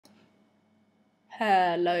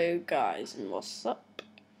Hello guys, and what's up?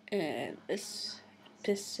 In this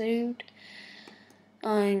episode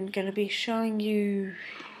I'm going to be showing you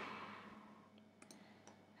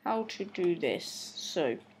how to do this.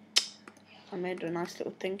 So I made a nice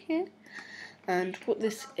little thing here, and what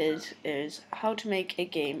this is how to make a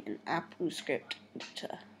game in Applescript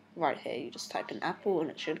editor. Right here, you just type in Apple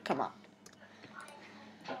and it should come up.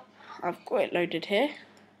 I've got it loaded here.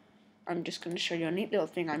 I'm just going to show you a neat little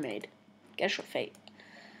thing I made. Guess your fate.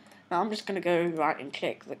 Now I'm just going to go right and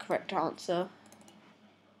click the correct answer,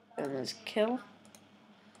 and there's kill.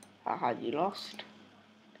 Haha, you lost.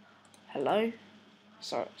 Hello?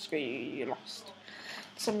 Sorry, screw you, you lost.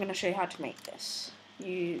 So I'm going to show you how to make this.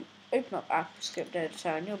 You open up Applescript editor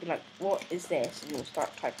and you'll be like, what is this? And you'll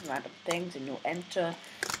start typing random things and you'll enter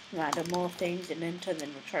random more things and enter, then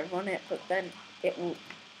you'll try to run it, but then it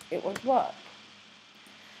won't work.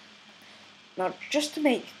 Now, just to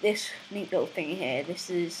make this neat little thing here, this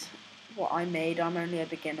is what I made. I'm only a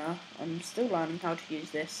beginner. I'm still learning how to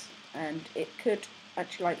use this, and it could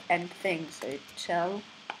actually end things. So tell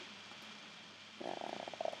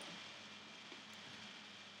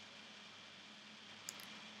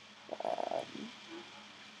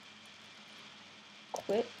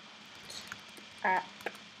quit app.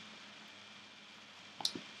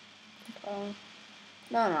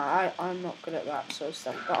 I'm not good at that sort of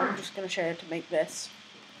stuff, but I'm just going to show you how to make this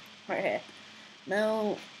right here.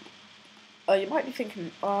 Now, you might be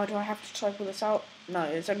thinking, oh, do I have to type all this out? No,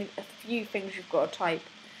 there's only a few things you've got to type,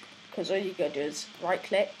 because all you got to do is right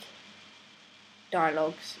click,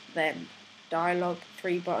 dialogues, then dialogue,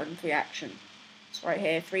 3 button, 3 action. It's right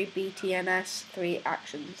here, 3 BTNS, 3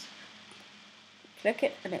 actions. Click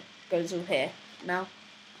it and it goes all here. Now,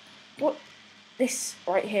 what this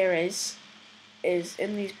right here is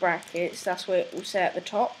in these brackets, that's where it will say at the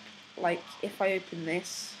top. Like if I open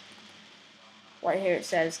this, right here it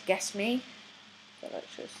says guess me. So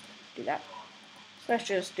let's just do that. So let's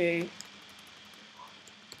just do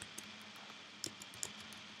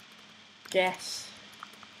guess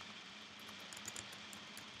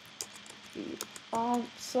the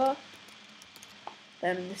answer.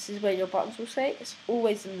 Then this is where your buttons will say. It's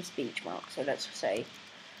always in the speech mark. So let's say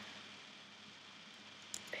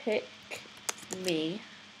pick me,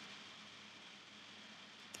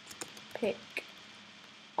 pick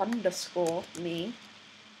underscore me.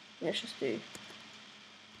 Let's just do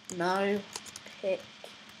no, pick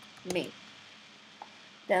me.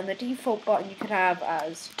 Then the default button you could have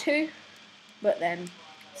as 2, but then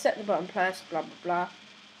set the button plus blah blah blah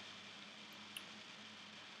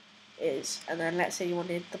is, and then let's say you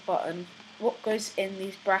wanted the button, what goes in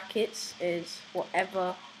these brackets is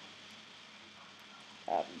whatever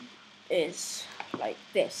is like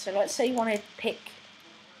this. So let's say you wanted pick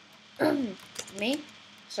me,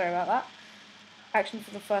 sorry about that. Action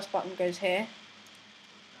for the first button goes here.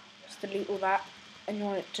 Just delete all that, and you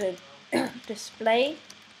want it to display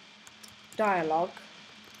dialogue,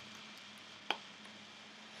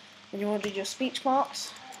 and you want to do your speech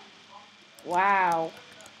marks. Wow,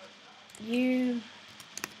 you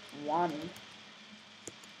won.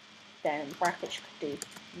 Then brackets you could do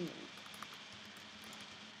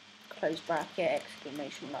close bracket,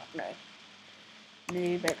 exclamation mark, no,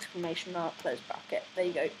 noob, exclamation mark, close bracket. There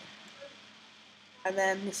you go. And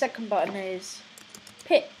then the second button is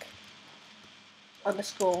pick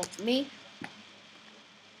underscore me,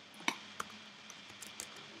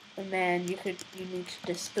 and then you need to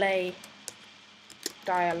display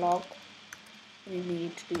dialogue, you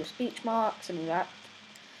need to do the speech marks and all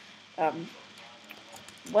that.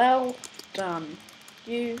 Well done,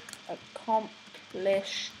 you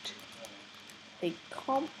accomplished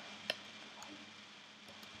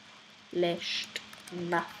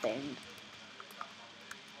nothing.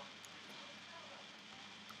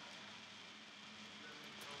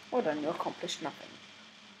 Well done, you accomplished nothing.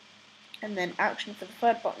 And then action for the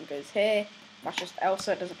third button goes here. That's just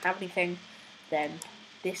Elsa, it doesn't have anything. Then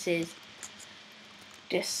this is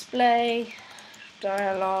display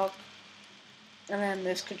dialogue, and then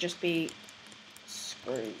this could just be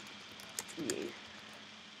screw you.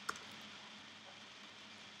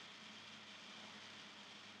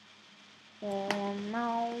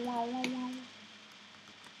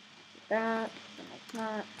 That, like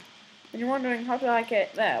that. And you're wondering, how did I get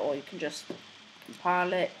it there? Well, you can just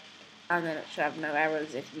compile it, and then it should have no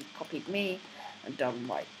errors if you copied me and done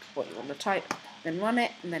like what you want to type. Then run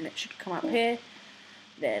it, and then it should come up here.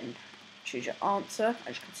 Then choose your answer.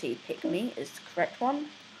 As you can see, pick me is the correct one.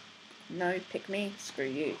 No, pick me, screw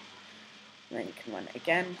you. And then you can run it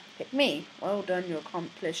again. Pick me, well done, you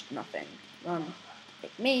accomplished nothing. Run,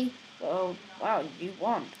 pick me, well, wow, you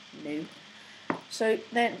won. New. So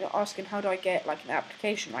then you're asking, how do I get like an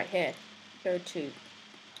application? Right here, go to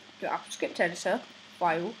your Applescript editor,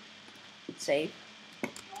 file, save,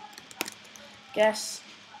 guess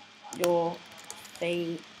your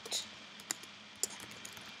fate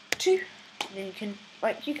 2. And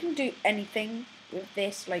then you can do anything with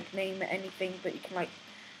this, like name it anything, but you can like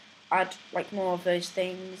add like more of those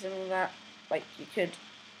things and all that. Like you could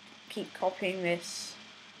keep copying this.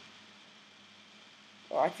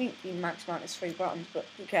 Well, I think the max amount is 3 buttons, but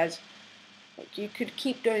who cares? Like you could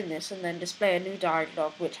keep doing this and then display a new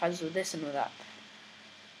dialog which has all this and all that.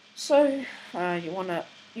 So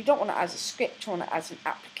you don't want it as a script, you want it as an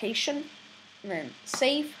application, and then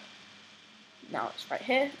save. Now it's right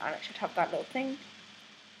here, and it should have that little thing.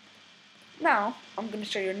 Now I'm going to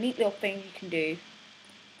show you a neat little thing you can do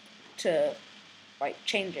to like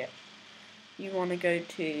change it. You want to go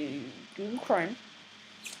to Google Chrome,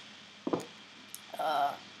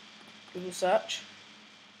 Google search.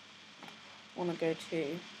 Want to go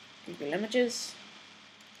to Google Images.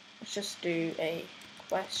 Let's just do a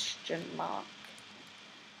question mark,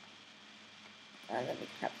 and then we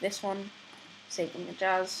can have this one. Save image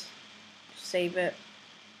as. Save it.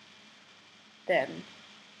 Then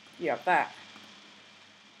you have that.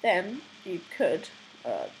 Then you could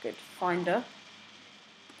go to Finder,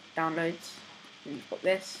 Downloads, and you've got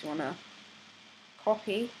this. You want to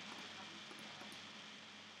copy,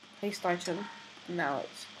 paste item. Now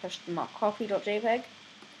it's question mark copy.jpg.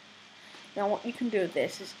 Now what you can do with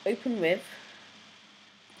this is open with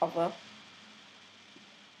other.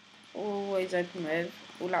 Always open with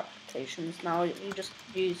all applications. Now you just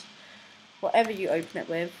use whatever you open it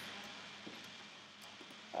with.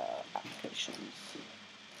 Applications.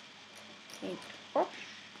 Paintbrush.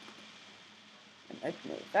 And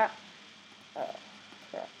open it with that.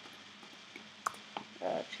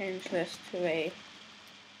 Change this to a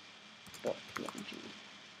 .png.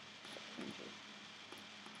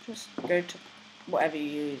 Just go to whatever you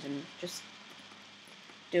use and just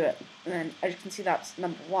do it. And then as you can see, that's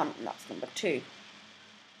number 1 and that's number 2.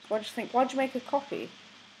 So what do you think? Why'd you make a copy?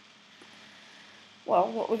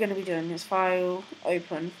 Well, what we're going to be doing is file,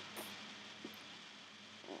 open,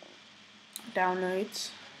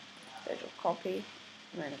 downloads, there's your copy,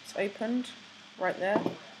 and then it's opened right there.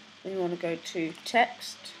 Then you want to go to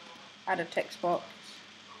text, add a text box,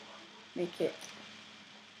 make it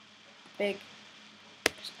big,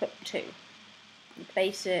 just put 2, and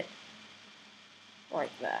place it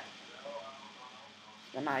right there.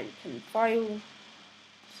 So now you can file,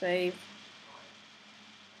 save,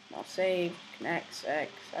 now save, you can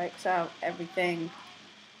X out everything.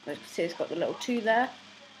 As you can see, it's got the little 2 there.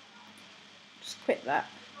 Just quit that,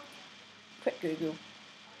 quit Google,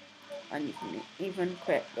 and you can even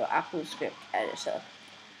quit your Applescript editor.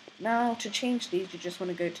 Now to change these, you just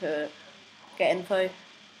want to go to Get Info,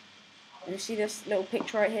 and you see this little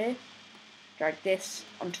picture right here? Drag this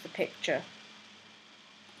onto the picture,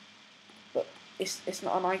 but it's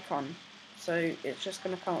not an icon, so it's just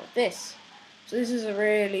going to come up with this. So this is a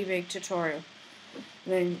really big tutorial.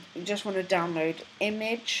 And then you just want to download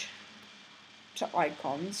image to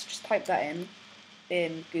icons. Just type that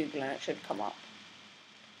in Google and it should come up.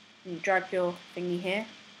 And you drag your thingy here,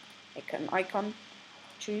 make an icon,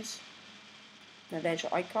 choose. Now there's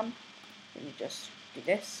your icon. Then you just do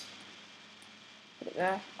this, put it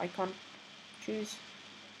there, icon, choose.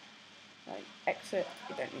 Like exit.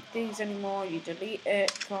 You don't need these anymore. You delete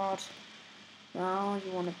it. God. Now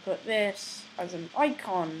you want to put this as an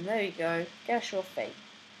icon. There you go. Guess your fate.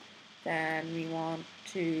 Then we want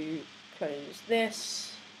to close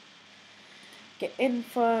this. Get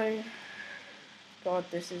info. God,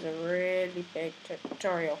 this is a really big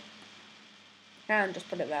tutorial. And just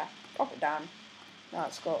put it there. Pop it down. Now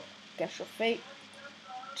it's got guess your fate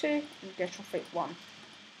 2 and guess your fate 1.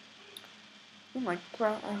 Oh my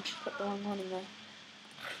god, I just put the wrong one in there.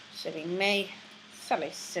 Silly me.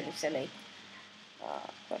 Silly.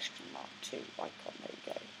 Question mark 2 icon, there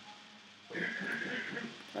you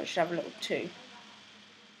go. I should have a little 2.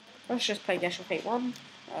 Let's just play Guess Your Fate 1.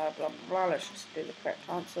 Blah blah blah, let's just do the correct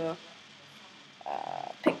answer.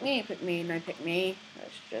 Pick me, no pick me.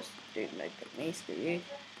 Let's just do no pick me, screw you.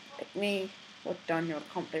 Pick me, you're done, you're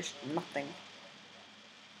accomplished, nothing.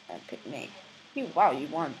 And pick me. Wow, you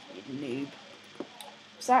won, you noob.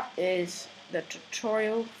 So that is the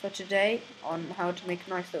tutorial for today on how to make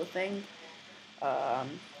a nice little thing.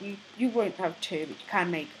 You won't have 2, but you can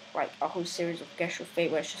make like a whole series of Guess Your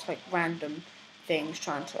Fate where it's just like random things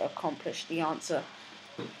trying to accomplish the answer.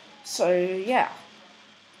 So yeah,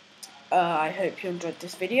 I hope you enjoyed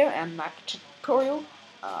this video and that tutorial,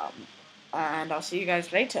 and I'll see you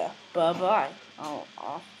guys later. Bye bye.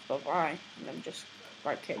 bye-bye, and then just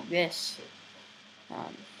right-click this,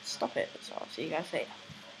 and stop it. So I'll see you guys later.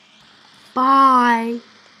 Bye.